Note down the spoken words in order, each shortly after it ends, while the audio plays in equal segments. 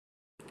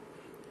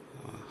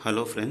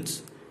Hello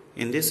friends,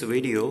 in this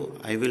video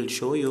I will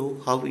show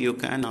you how you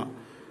can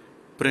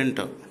print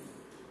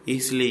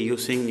easily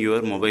using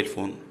your mobile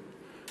phone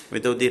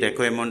without the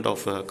requirement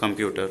of a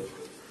computer.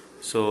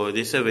 So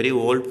this is a very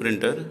old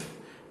printer.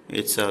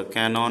 It's a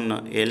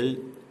Canon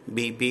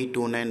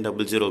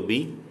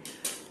LBP2900B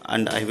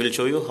and I will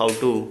show you how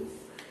to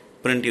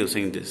print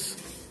using this.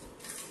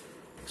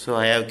 So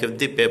I have kept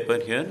the paper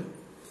here.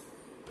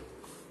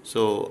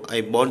 So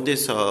I bought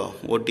this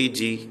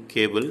OTG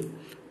cable.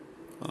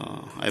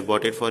 I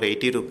bought it for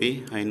 80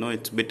 rupee. I know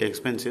it's a bit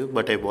expensive,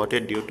 but I bought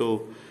it due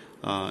to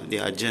the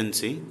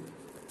urgency.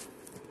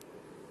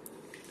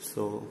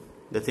 So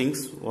the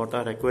things what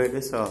are required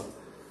is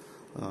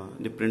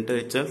the printer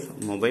itself,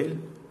 mobile,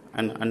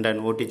 and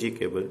an OTG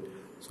cable.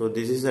 So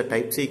this is a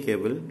Type C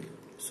cable.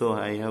 So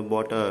I have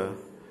bought a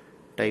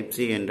Type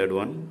C ended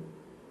one.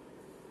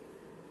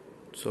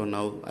 So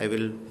now I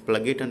will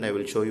plug it and I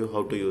will show you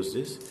how to use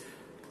this.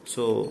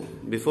 So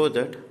before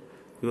that,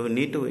 you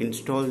need to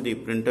install the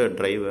printer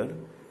driver.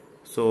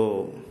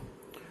 So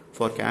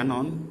for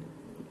Canon,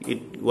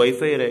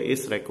 Wi-Fi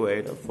is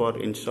required for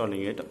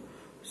installing it.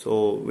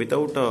 So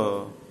without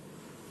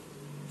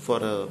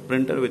for a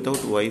printer without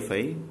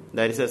Wi-Fi,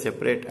 there is a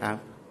separate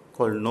app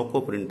called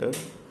Noko Printer.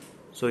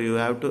 So you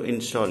have to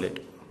install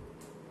it.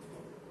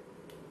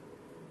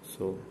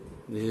 So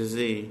this is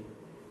the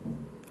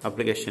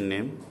application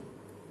name.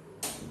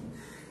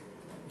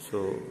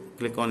 So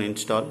click on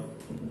install.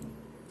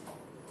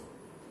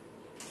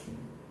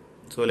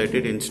 So let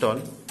it install.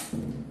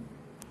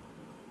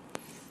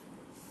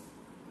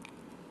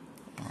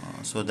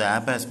 So the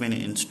app has been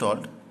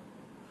installed.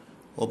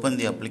 Open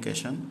the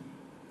application.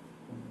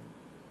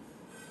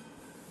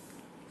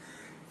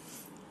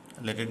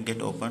 Let it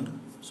get opened.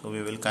 So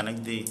we will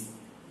connect the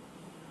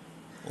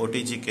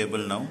OTG cable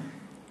now.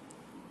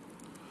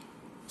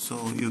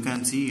 So you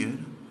can see here,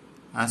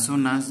 as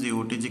soon as the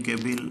OTG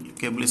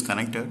cable is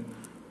connected,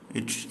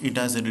 it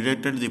has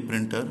detected the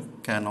printer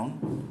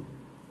Canon.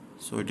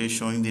 So it is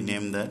showing the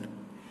name there.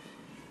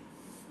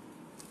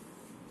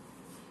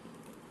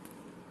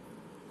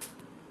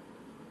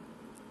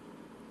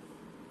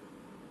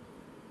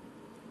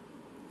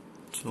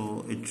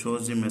 So it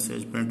shows the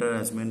message printer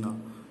has been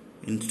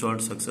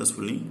installed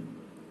successfully.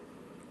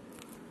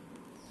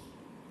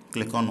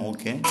 Click on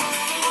OK.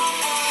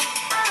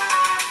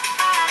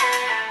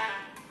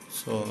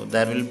 So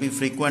there will be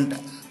frequent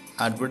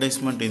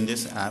advertisement in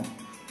this app,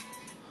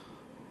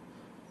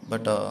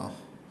 but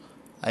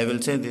I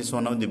will say this is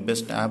one of the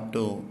best app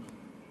to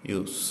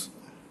use.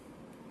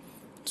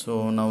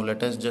 So now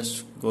let us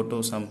just go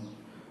to some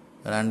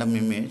random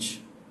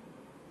image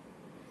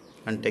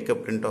and take a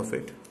print of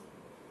it.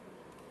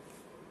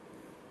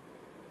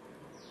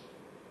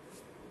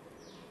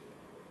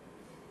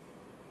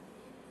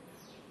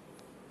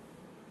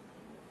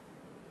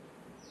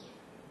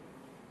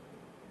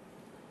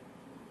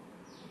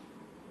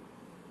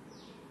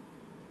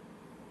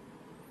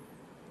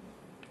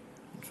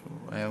 So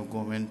I have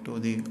gone to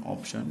the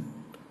option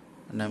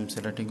and I am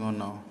selecting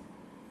on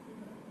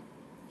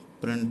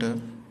printer.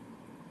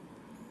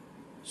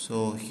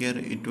 So here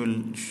it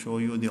will show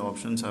you the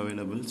options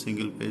available,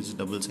 single page,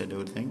 double side,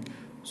 everything.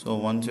 So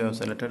once you have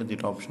selected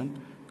that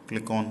option,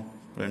 click on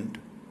print.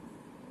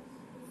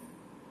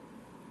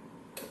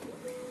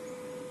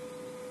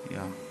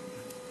 Yeah,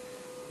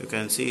 you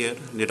can see here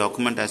the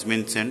document has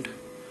been sent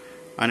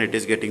and it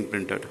is getting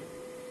printed.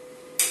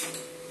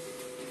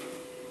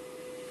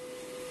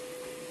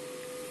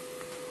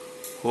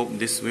 Hope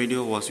this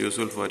video was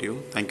useful for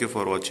you. Thank you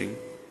for watching.